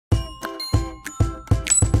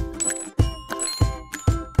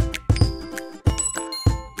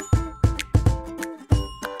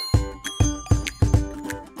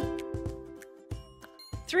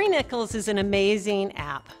3Nickels is an amazing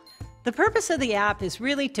app. The purpose of the app is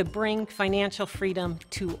really to bring financial freedom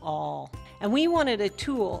to all. And we wanted a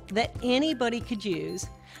tool that anybody could use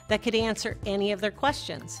that could answer any of their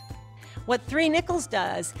questions. What 3Nickels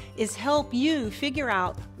does is help you figure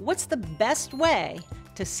out what's the best way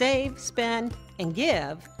to save, spend, and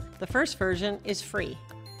give. The first version is free.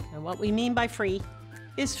 And what we mean by free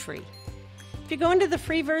is free. If you go into the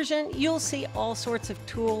free version, you'll see all sorts of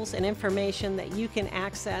tools and information that you can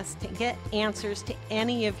access to get answers to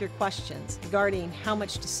any of your questions regarding how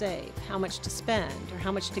much to save, how much to spend, or how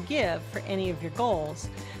much to give for any of your goals.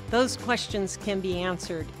 Those questions can be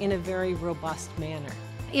answered in a very robust manner.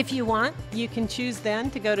 If you want, you can choose then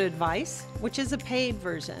to go to Advice, which is a paid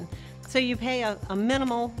version. So you pay a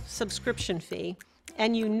minimal subscription fee,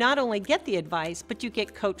 and you not only get the advice, but you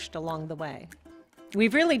get coached along the way.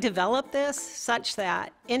 We've really developed this such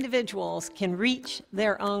that individuals can reach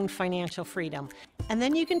their own financial freedom. And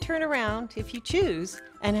then you can turn around, if you choose,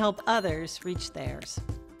 and help others reach theirs.